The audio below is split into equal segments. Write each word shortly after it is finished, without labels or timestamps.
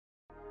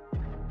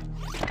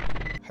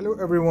Hello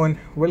everyone,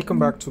 welcome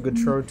back to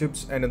Guitar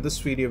Tips, and in this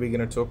video we're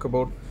going to talk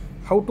about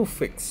how to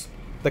fix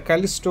the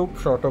Callisto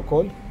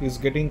Protocol is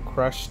getting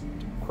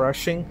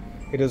crashing,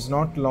 it is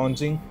not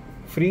launching,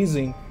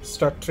 freezing,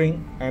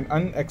 stuttering, and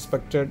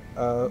unexpected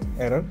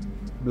error,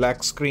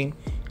 black screen,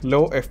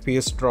 low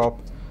FPS drop.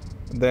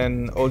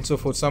 Then also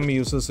for some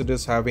users it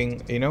is having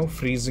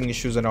freezing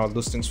issues and all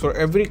those things. For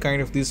every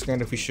kind of these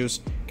kind of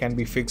issues can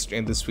be fixed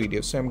in this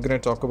video, so I'm going to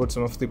talk about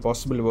some of the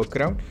possible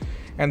workaround,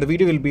 and the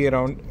video will be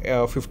around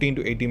 15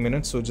 to 18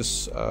 minutes, so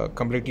just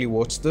completely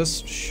watch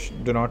this,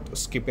 do not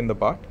skip in the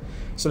part.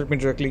 So let me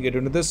directly get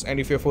into this, and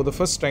if you're for the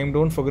first time,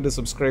 don't forget to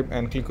subscribe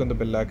and click on the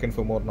bell icon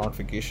for more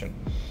notification.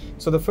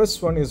 So the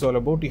first one is all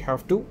about, you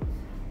have to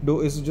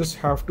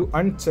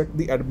uncheck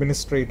the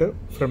administrator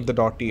from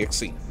the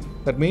 .exe.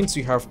 That means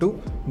you have to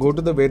go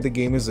to where the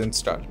game is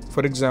installed.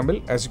 For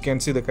example, as you can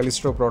see, the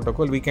Callisto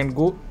Protocol, we can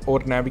go or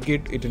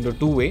navigate it into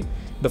two ways.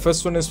 The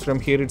first one is from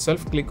here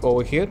itself, click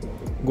over here,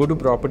 go to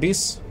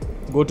properties,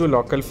 go to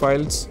local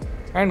files,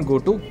 and go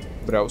to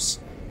browse.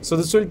 So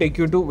this will take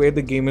you to where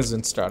the game is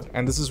installed,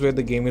 and this is where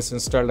the game is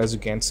installed, as you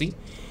can see.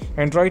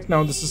 And right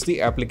now this is the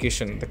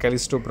application, the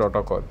Callisto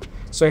Protocol.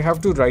 So I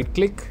have to right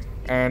click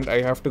and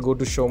I have to go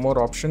to show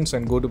more options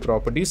and go to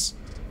properties.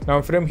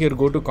 Now from here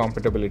go to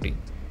compatibility,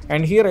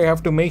 and here I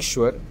have to make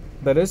sure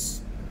that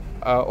is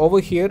over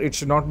here it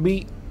should not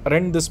be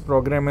run this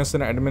program as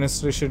an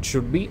administration, it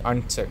should be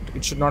unchecked.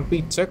 It should not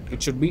be checked,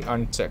 it should be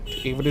unchecked.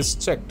 If it is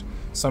checked,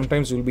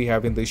 sometimes you'll be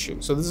having the issue.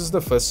 So this is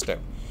the first step.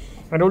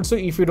 And also,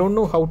 if you don't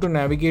know how to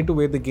navigate to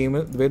where the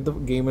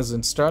game is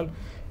installed,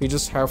 you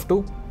just have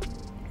to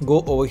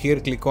go over here,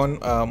 click on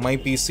my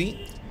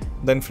PC.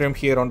 Then from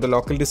here on the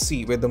local disk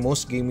C, where the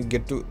most game you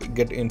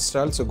get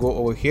installed, so go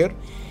over here,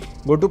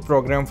 go to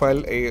program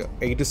file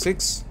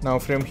 86. Now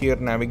from here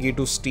navigate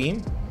to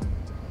Steam.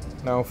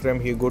 Now from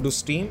here go to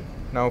Steam.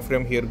 Now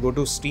from here go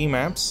to Steam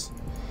apps.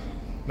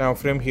 Now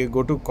from here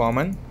go to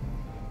common.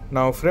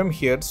 Now from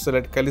here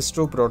select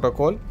Callisto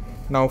Protocol.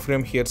 Now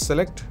from here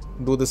select,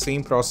 do the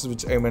same process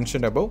which I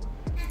mentioned above,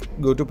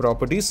 go to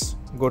properties,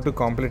 go to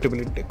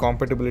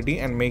compatibility,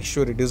 and make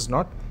sure it is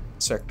not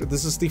checked.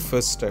 This is the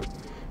first step.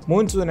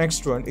 Moving to the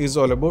next one is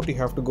all about, you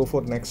have to go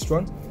for next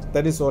one,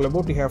 that is all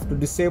about, you have to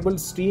disable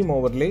Steam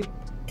overlay,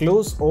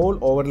 close all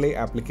overlay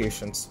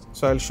applications.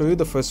 So I'll show you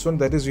the first one,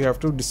 that is you have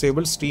to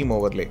disable Steam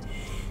overlay.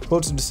 For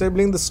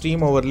disabling the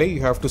Steam overlay,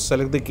 you have to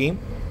select the game,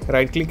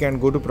 right click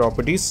and go to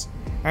properties,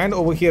 and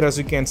over here as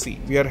you can see,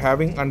 we are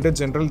having under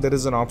general, there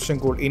is an option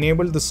called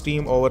enable the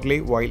Steam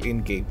overlay while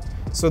in game.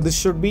 So this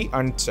should be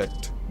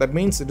unchecked, that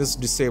means it is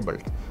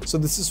disabled. So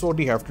this is what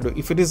you have to do.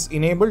 If it is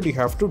enabled, you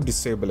have to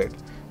disable it.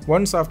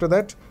 Once after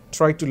that,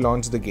 try to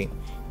launch the game.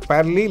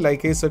 Parallelly,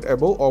 like I said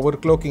above,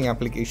 overclocking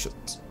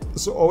applications.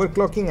 So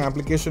overclocking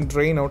application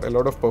drain out a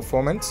lot of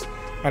performance,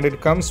 and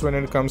it comes when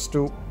it comes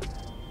to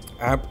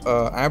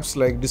apps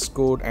like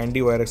Discord,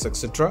 antivirus,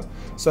 etc.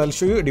 So I'll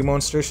show you a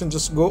demonstration.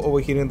 Just go over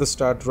here in the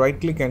start,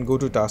 right click and go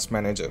to task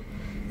manager.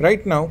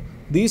 Right now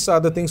these are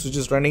the things which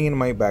is running in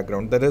my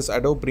background, that is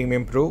Adobe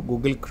Premiere Pro,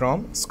 Google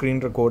Chrome, screen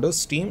recorder,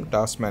 Steam,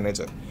 task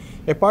manager.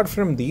 Apart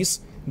from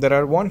these, there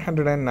are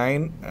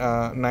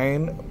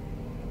 109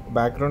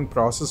 background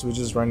process which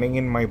is running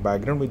in my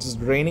background, which is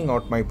draining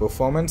out my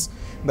performance.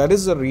 That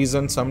is the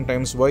reason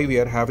sometimes why we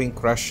are having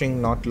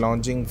crashing, not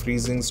launching,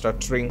 freezing,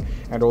 stuttering,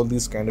 and all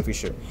these kind of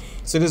issues.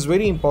 So it is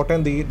very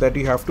important that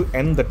you have to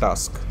end the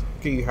task.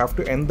 Okay, you have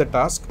to end the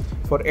task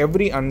for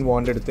every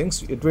unwanted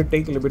things. It will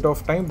take a little bit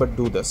of time, but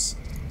do this.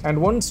 And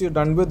once you're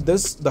done with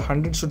this, the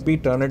 100 should be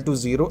turned to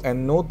 0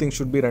 and nothing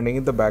should be running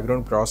in the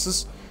background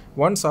process.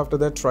 Once after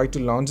that, try to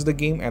launch the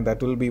game, and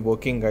that will be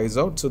working guys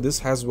out. So this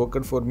has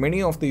worked for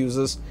many of the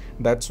users,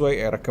 that's why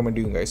I recommend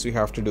you guys, you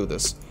have to do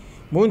this.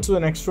 Moving to the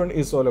next one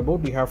is all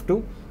about, you have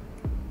to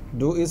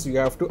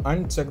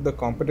uncheck the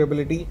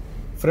compatibility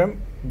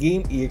from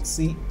game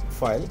exe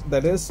file,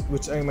 that is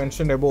which I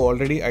mentioned above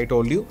already. I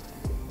told you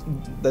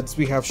that's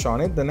we have shown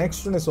it. The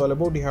next one is all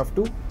about, you have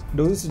to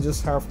do is you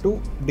just have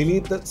to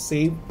delete the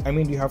save,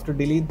 you have to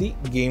delete the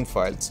game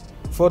files.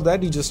 For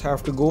that, you just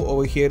have to go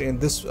over here in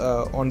this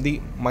on the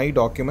my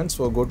documents.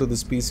 So go to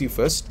this PC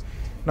first.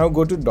 Now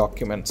go to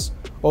documents.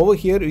 Over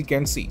here you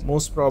can see,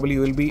 most probably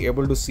you will be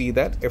able to see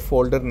that a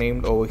folder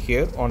named over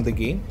here on the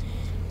game.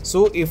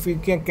 So if you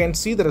can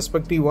see the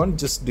respective one,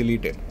 just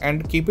delete it.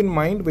 And keep in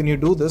mind, when you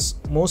do this,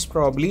 most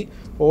probably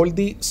all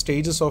the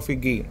stages of a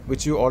game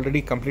which you already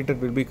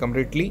completed will be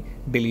completely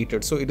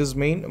deleted. So it is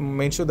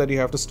make sure that you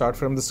have to start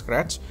from the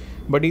scratch.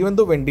 But even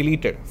though when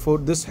deleted, for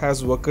this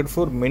has worked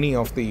for many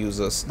of the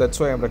users, that's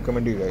why I'm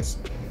recommending you guys.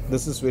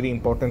 This is very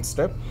important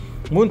step.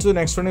 Moving to the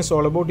next one is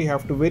all about, you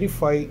have to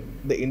verify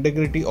the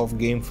integrity of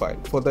game file.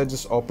 For that,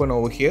 just open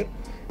over here,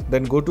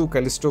 then go to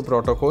Callisto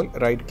Protocol,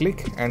 right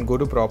click and go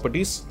to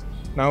properties.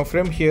 Now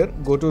from here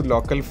go to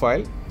local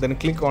file, then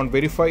click on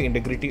verify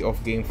integrity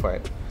of game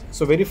file.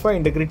 So verify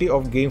integrity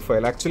of game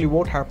file. Actually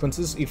what happens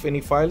is, if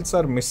any files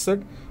are missed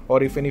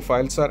or if any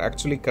files are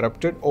actually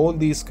corrupted, all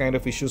these kind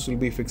of issues will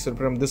be fixed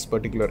from this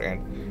particular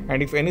end.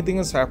 And if anything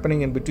is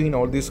happening in between,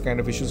 all these kind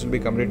of issues will be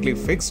completely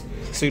fixed.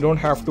 So you don't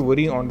have to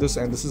worry on this,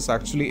 and this is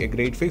actually a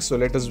great fix. So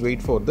let us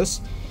wait for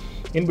this.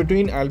 In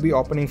between I'll be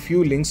opening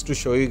few links to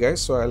show you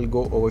guys. So I'll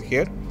go over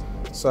here.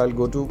 So I'll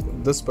go to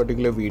this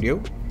particular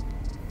video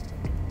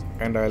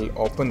and I'll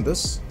open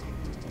this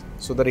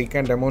so that I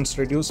can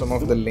demonstrate you some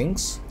of the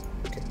links.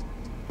 Okay.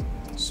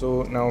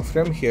 So now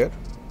from here,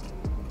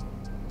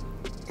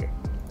 okay,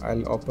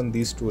 I'll open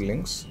these two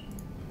links.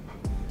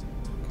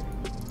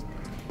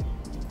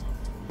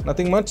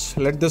 Nothing much,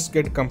 let this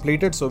get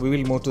completed. So we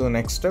will move to the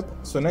next step.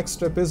 So next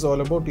step is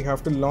all about you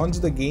have to launch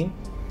the game.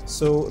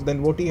 So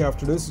then what you have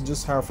to do is, you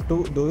just have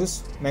to do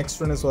is,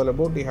 next one is all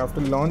about you have to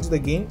launch the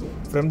game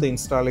from the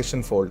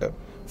installation folder.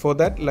 For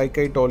that, like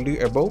I told you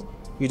above,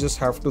 you just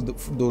have to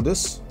do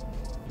this.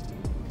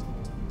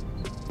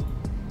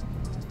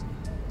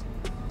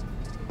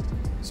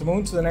 So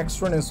moving to the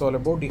next one is all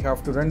about you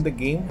have to run the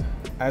game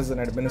as an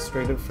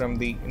administrator from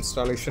the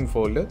installation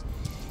folder.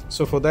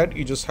 So for that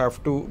you just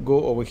have to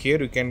go over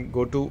here. You can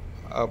go to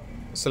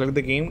select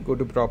the game, go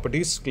to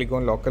properties, click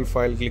on local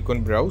file, click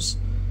on browse.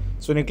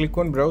 So when you click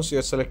on browse, you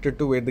are selected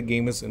to where the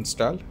game is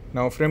installed.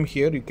 Now from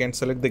here you can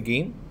select the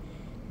game,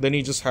 then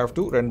you just have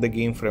to run the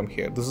game from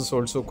here. This is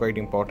also quite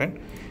important.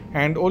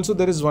 And also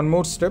there is one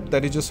more step,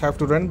 that you just have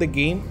to run the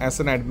game as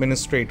an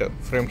administrator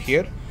from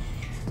here.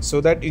 So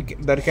that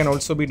that can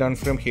also be done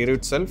from here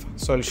itself.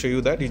 So I'll show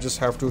you that. You just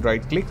have to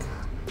right click,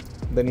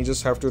 then you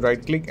just have to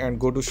right click and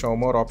go to show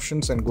more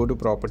options and go to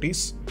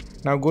properties.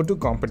 Now go to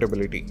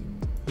compatibility.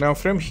 Now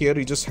from here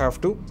you just have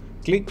to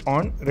click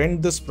on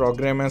run this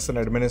program as an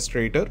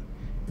administrator.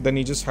 Then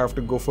you just have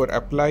to go for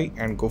apply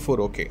and go for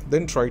OK.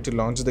 Then try to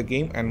launch the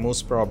game and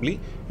most probably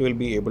you will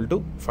be able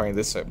to find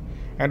this app.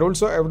 And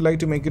also I would like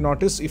to make you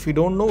notice, if you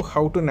don't know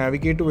how to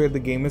navigate to where the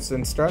game is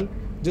installed,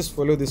 just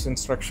follow this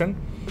instruction.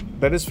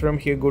 That is from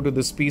here, go to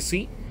this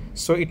PC.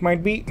 So it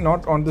might be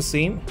not on the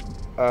same,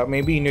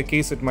 maybe in your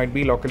case it might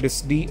be local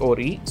disk D or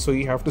E, so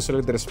you have to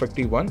select the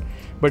respective one.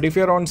 But if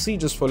you're on C,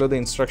 just follow the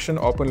instruction,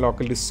 open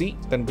local disk C,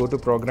 then go to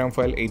program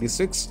file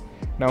 86.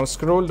 Now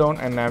scroll down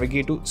and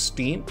navigate to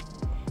Steam.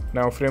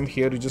 Now from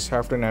here you just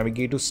have to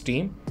navigate to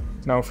Steam.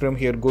 Now from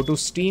here go to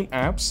Steam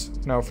apps.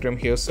 Now from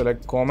here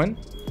select common,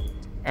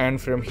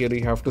 and from here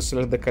you have to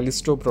select the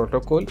Callisto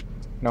Protocol.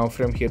 Now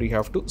from here you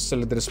have to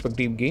select the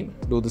respective game,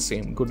 do the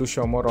same, go to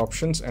show more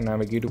options and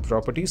navigate to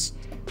properties,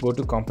 go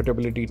to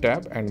compatibility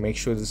tab and make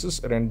sure this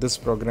is run this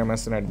program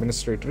as an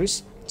administrator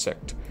is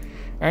checked.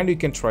 And you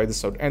can try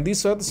this out. And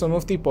these are some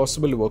of the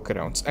possible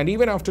workarounds. And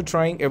even after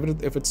trying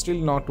everything, if it's still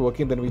not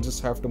working, then we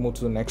just have to move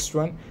to the next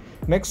one.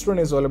 Next one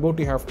is all about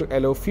you have to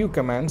allow few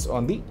commands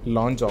on the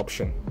launch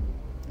option.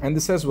 And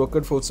this has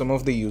worked for some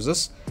of the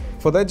users.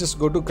 For that, just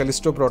go to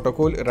Callisto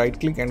Protocol, right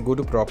click and go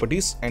to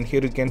properties, and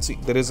here you can see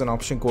there is an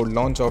option called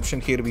launch option.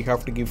 Here we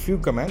have to give few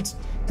commands,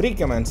 3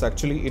 commands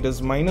actually. It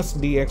is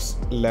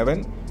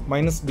 -dx11,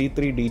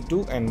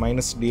 -d3d2 and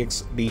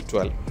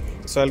 -dxd12.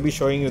 So I'll be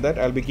showing you that.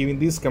 I'll be giving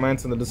these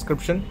commands in the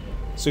description,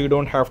 so you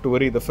don't have to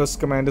worry. The first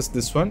command is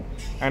this one,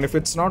 and if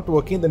it's not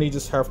working, then you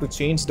just have to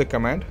change the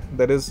command.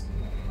 That is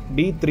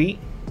d3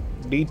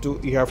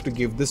 d2, you have to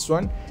give this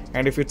one.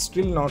 And if it's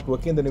still not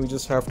working, then we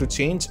just have to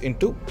change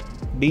into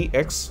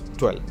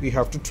dx12. We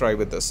have to try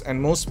with this,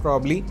 and most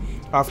probably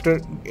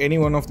after any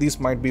one of these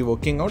might be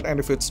working out.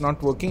 And if it's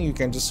not working, you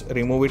can just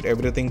remove it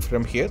everything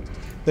from here,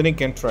 then you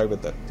can try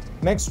with that.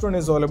 Next one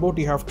is all about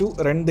you have to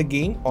run the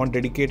game on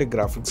dedicated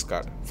graphics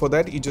card. For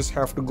that, you just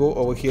have to go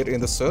over here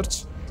in the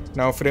search.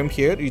 Now from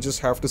here you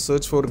just have to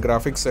search for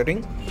graphics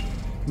setting.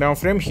 Now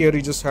from here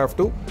you just have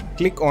to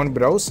click on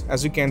browse.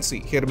 As you can see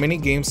here, many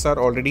games are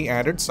already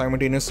added.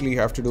 Simultaneously you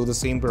have to do the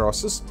same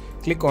process.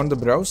 Click on the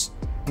browse.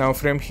 Now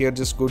from here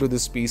just go to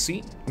this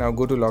PC. Now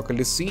go to local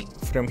disk C.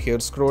 From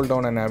here scroll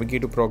down and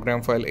navigate to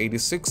program file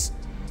 86.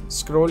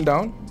 Scroll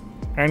down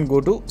and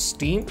go to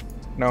Steam.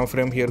 Now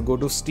from here go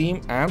to Steam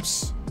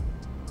apps.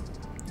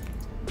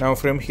 Now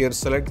from here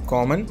select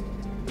common.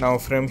 Now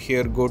from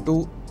here go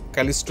to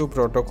Callisto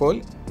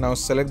Protocol. Now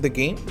select the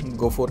game,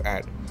 go for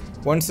add.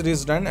 Once it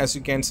is done, as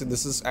you can see,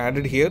 this is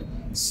added here.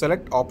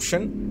 Select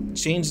option,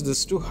 change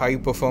this to high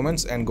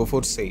performance and go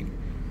for save.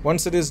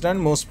 Once it is done,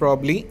 most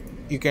probably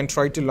you can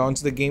try to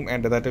launch the game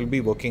and that will be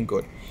working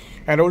good.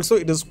 And also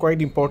it is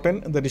quite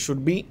important that it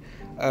should be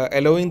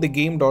allowing the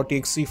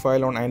game.exe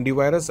file on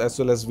antivirus as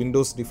well as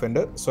Windows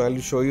Defender. So I'll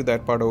show you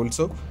that part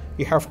also.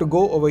 You have to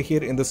go over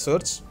here in the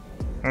search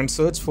and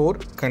search for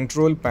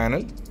control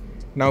panel.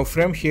 Now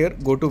from here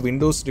go to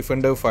Windows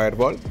Defender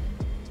Firewall.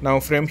 Now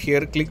from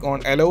here click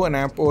on allow an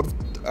app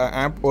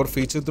or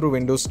feature through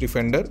Windows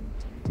Defender.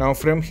 Now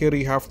from here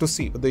you have to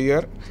see whether you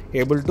are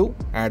able to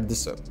add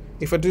this up.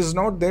 If it is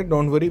not there,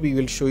 don't worry, we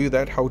will show you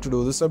that how to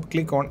do this up.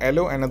 Click on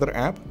allow another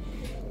app.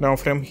 Now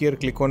from here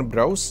click on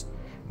browse.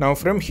 Now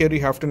from here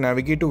you have to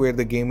navigate to where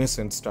the game is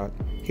installed.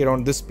 Here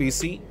on this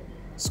PC,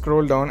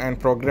 scroll down and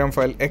program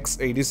file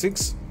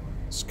x86.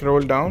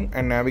 Scroll down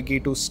and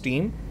navigate to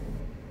Steam.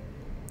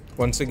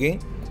 Once again,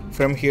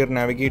 from here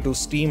navigate to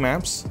Steam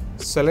apps,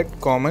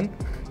 select common.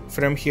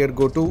 From here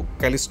go to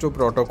Callisto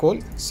Protocol,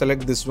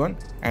 select this one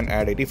and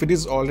add it. If it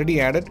is already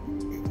added,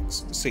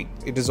 see,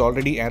 it is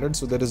already added,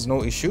 so there is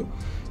no issue.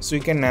 So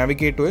you can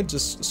navigate to it,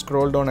 just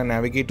scroll down and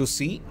navigate to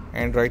C,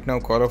 and right now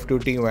Call of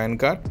Duty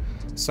Vanguard.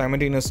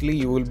 Simultaneously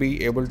you will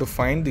be able to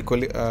find the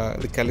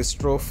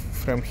Callisto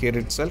from here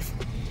itself.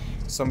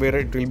 Somewhere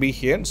it will be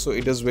here, so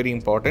it is very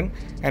important,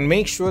 and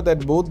make sure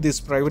that both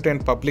this private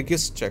and public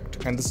is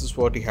checked, and this is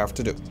what you have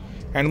to do.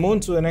 And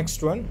move to the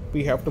next one.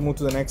 We have to move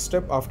to the next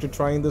step. After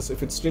trying this,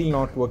 if it's still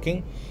not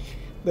working,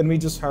 then we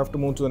just have to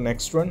move to the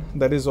next one.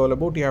 That is all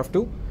about you have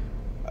to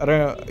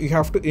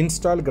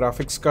install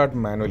graphics card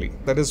manually.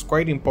 That is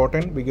quite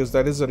important because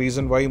that is the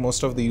reason why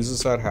most of the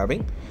users are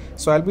having.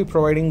 So I'll be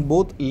providing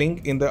both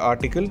link in the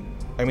article,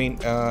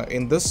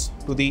 in this,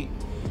 to the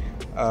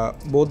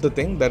both the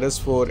thing, that is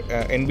for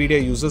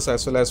NVIDIA users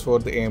as well as for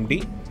the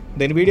AMD.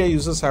 The NVIDIA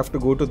users have to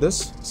go to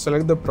this,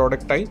 select the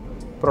product type,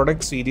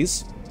 product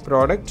series,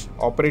 product,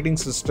 operating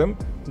system,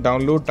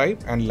 download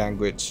type and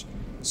language.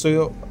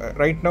 So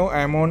right now I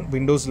am on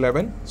Windows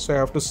 11, so I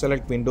have to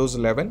select Windows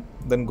 11,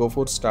 then go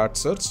for start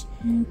search.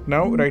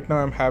 Now right now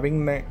I'm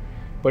having a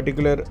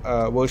particular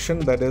version,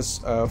 that is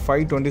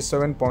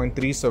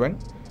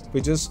 527.37,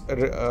 which is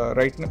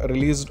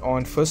released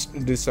on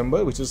 1st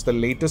December, which is the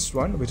latest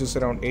one, which is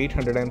around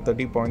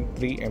 830.3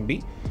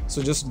 MB.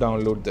 So just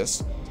download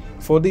this.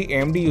 For the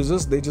AMD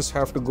users, they just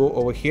have to go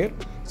over here,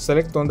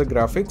 select on the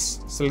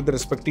graphics, select the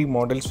respective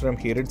models from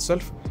here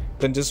itself,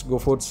 then just go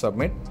for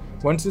submit.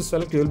 Once you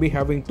select, you will be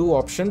having two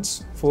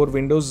options for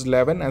Windows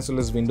 11 as well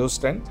as Windows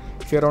 10.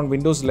 If you are on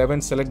Windows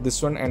 11, select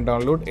this one and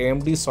download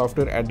AMD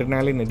Software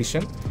Adrenaline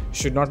Edition.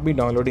 Should not be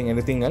downloading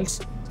anything else.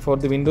 For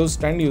the Windows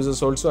 10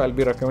 users also, I'll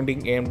be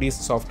recommending AMD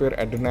Software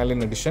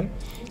Adrenaline Edition.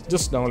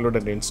 Just download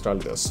and install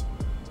this.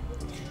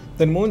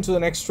 Then move to the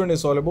next one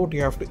is all about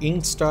you have to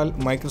install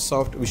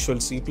Microsoft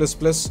Visual C++.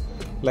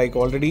 Like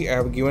already I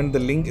have given the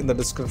link in the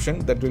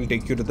description that will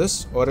take you to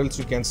this, or else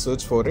you can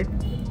search for it.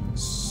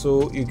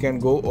 So you can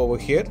go over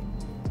here,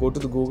 go to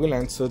the Google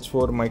and search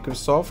for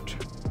Microsoft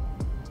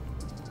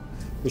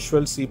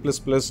Visual C++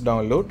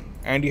 download,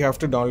 and you have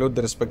to download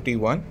the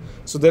respective one.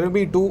 So there will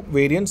be two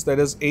variants, that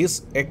is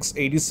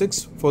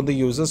x86 for the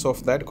users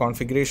of that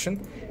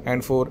configuration,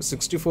 and for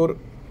x64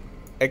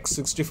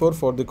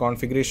 for the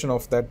configuration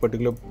of that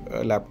particular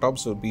laptop,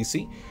 so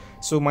PC.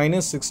 So mine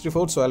is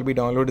 64, so I'll be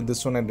downloading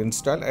this one and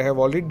install. I have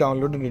already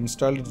downloaded and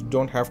installed it. You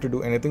don't have to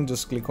do anything,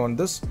 just click on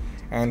this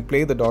and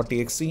play the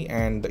 .exe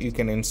and you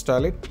can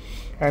install it.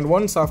 And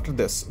once after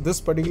this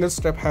particular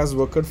step has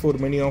worked for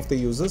many of the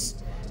users,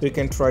 you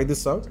can try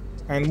this out.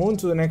 And move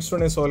to the next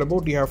one is all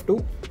about you have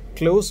to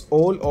close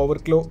all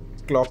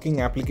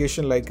overclocking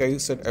application, like I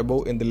said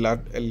above in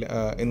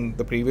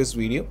the previous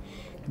video,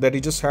 that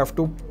you just have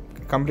to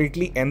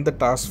completely end the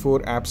task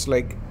for apps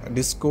like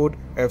Discord,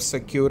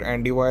 F-Secure,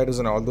 antivirus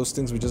and all those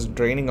things, which is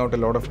draining out a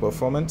lot of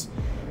performance.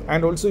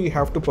 And also you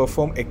have to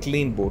perform a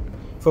clean boot.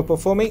 For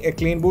performing a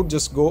clean boot,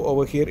 just go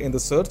over here in the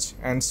search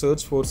and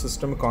search for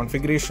system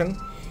configuration.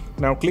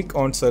 Now click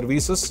on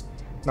services.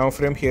 Now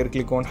from here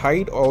click on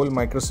hide all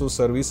Microsoft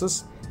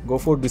services, go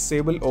for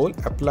disable all,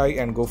 apply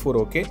and go for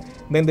OK.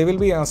 Then they will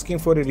be asking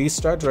for a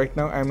restart. Right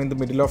now I'm in the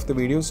middle of the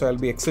video, so I'll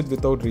be exit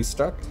without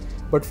restart.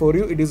 But for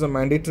you it is a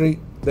mandatory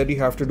that you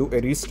have to do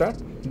a restart.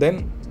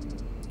 Then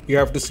you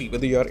have to see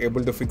whether you are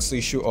able to fix the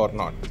issue or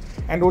not.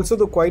 And also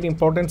the quite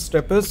important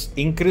step is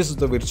increase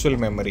the virtual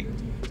memory.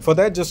 For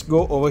that, just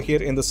go over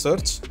here in the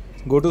search,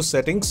 go to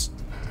settings.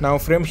 Now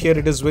from here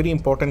it is very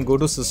important, go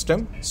to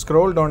system,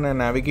 scroll down and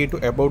navigate to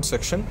about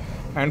section,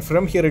 and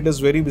from here it is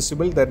very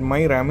visible that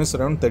my RAM is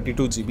around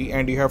 32 GB,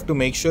 and you have to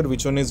make sure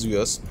which one is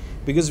yours,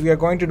 because we are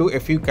going to do a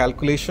few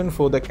calculation.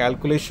 For the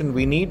calculation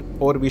we need,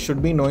 or we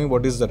should be knowing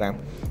what is the RAM.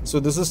 So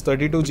this is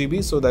 32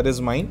 GB, so that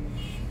is mine.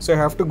 So I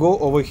have to go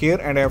over here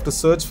and I have to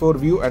search for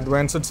view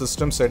advanced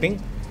system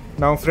setting.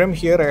 Now from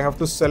here I have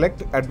to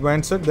select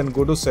advanced, then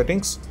go to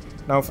settings.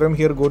 Now from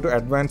here go to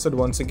advanced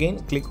once again,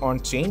 click on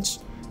change.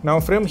 Now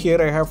from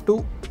here I have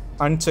to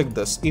uncheck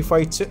this. If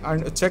I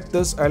check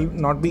this, I'll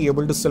not be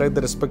able to select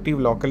the respective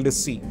local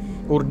disk C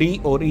or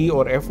D or E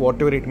or F,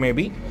 whatever it may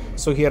be.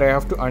 So here I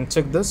have to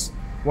uncheck this.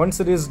 Once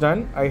it is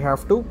done, I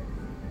have to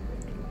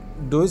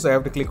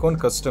click on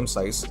custom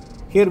size.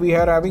 Here we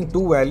are having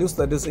two values,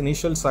 that is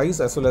initial size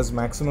as well as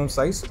maximum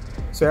size.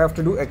 So I have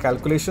to do a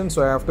calculation.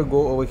 So I have to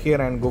go over here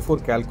and go for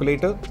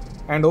calculator,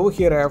 and over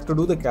here I have to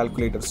do the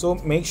calculator. So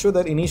make sure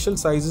that initial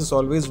size is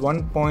always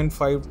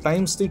 1.5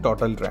 times the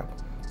total RAM.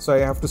 So I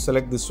have to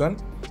select this one.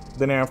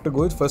 Then I have to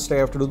go, first I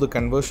have to do the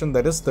conversion,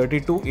 that is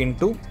 32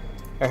 into,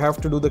 I have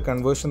to do the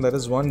conversion, that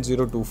is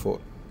 1024.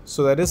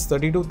 So that is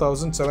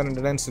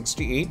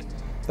 32,768.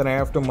 Then I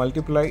have to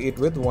multiply it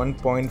with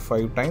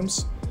 1.5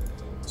 times.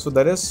 So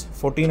that is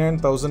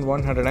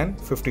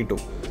 49,152.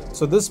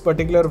 So this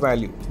particular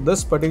value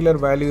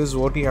is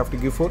what you have to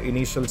give for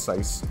initial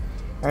size.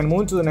 And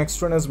move to the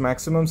next one as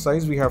maximum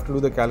size. We have to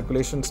do the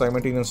calculation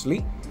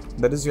simultaneously.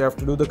 that is you have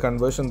to do the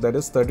conversion, that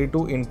is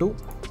 32 into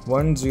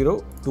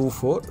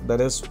 1024,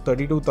 that is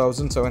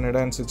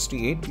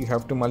 32,768. You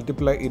have to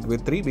multiply it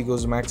with 3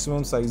 because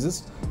maximum size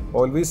is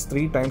always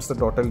 3 times the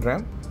total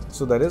RAM,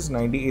 so that is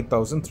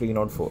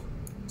 98,304.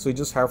 So you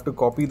just have to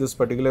copy this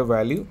particular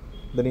value,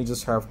 then you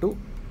just have to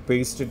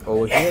paste it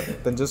over here,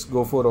 then just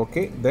go for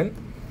OK. Then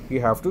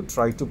you have to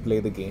try to play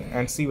the game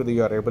and see whether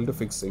you are able to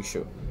fix the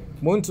issue.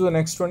 Moving to the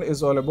next one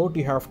is all about,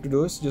 you have to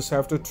do is just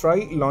have to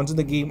try launching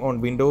the game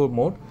on window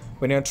mode.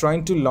 When you are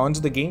trying to launch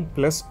the game,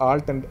 plus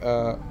Alt and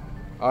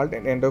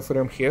enter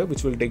from here,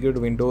 which will take you to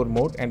window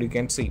mode, and you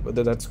can see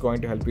whether that's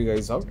going to help you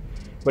guys out.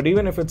 But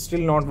even if it's still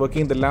not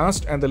working, the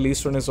last and the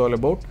least one is all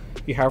about,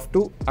 you have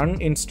to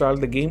uninstall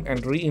the game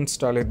and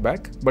reinstall it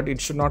back, but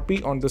it should not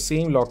be on the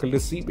same local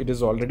disk C it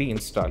is already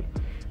installed.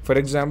 For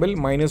example,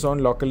 mine is on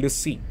local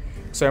disk C,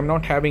 so I'm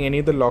not having any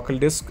other local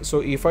disk.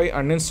 So if I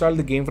uninstall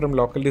the game from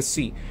local disk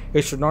C,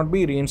 it should not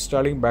be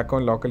reinstalling back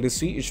on local disk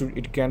C.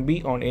 It can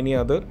be on any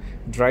other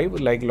drive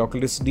like local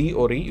disk D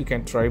or E. You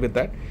can try with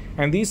that.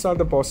 And these are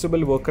the possible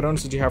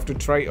workarounds that you have to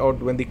try out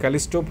when the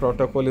Callisto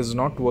protocol is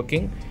not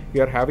working.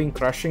 You are having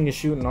crashing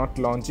issue, not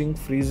launching,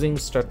 freezing,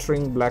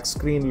 stuttering, black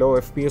screen, low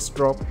FPS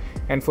drop,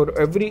 and for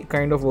every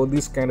kind of all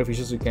these kind of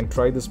issues, you can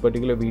try this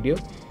particular video.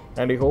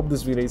 And I hope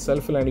this video is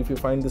helpful, and if you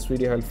find this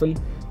video helpful,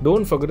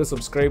 don't forget to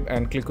subscribe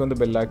and click on the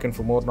bell icon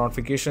for more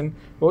notification.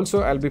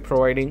 Also, I'll be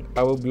providing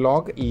our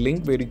blog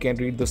link where you can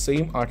read the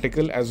same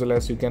article, as well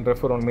as you can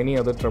refer on many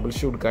other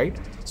troubleshoot guide.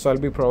 So I'll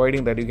be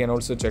providing that, you can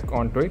also check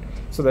onto it.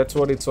 So that's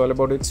what it's all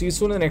about. See you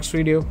soon in the next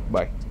video.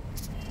 Bye.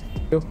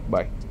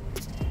 Bye.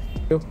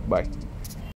 Bye.